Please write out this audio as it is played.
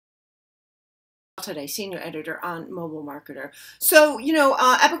Today, senior editor on Mobile Marketer. So,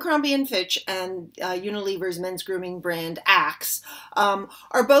 Abercrombie and Fitch and Unilever's men's grooming brand Axe are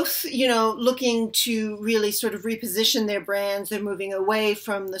both, looking to really sort of reposition their brands. They're moving away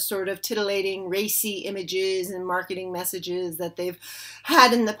from the sort of titillating, racy images and marketing messages that they've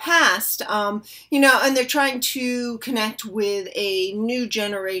had in the past, and they're trying to connect with a new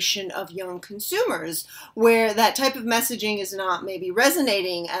generation of young consumers where that type of messaging is not maybe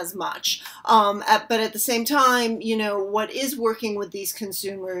resonating as much. But at the same time, what is working with these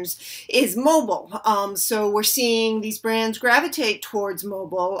consumers is mobile. So we're seeing these brands gravitate towards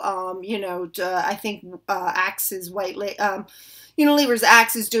mobile. I think Axe's Unilever's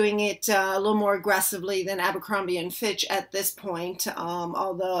Axe is doing it a little more aggressively than Abercrombie and Fitch at this point,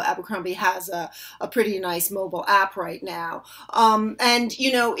 although Abercrombie has a pretty nice mobile app right now.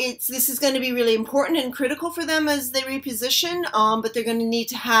 This is going to be really important and critical for them as they reposition, but they're going to need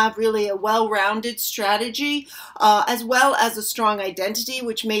to have really a well-rounded strategy as well as a strong identity,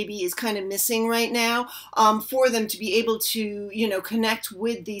 which maybe is kind of missing right now, for them to be able to, connect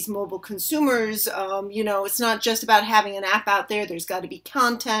with these mobile consumers. It's not just about having an app out there. There's got to be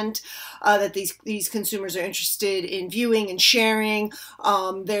content that these consumers are interested in viewing and sharing.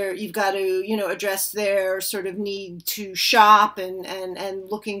 You've got to, address their sort of need to shop and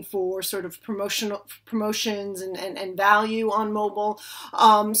looking for sort of promotions and value on mobile.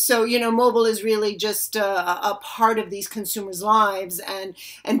 Mobile is really just a part of these consumers' lives,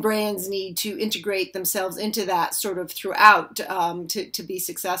 and brands need to integrate themselves into that sort of throughout to be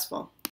successful.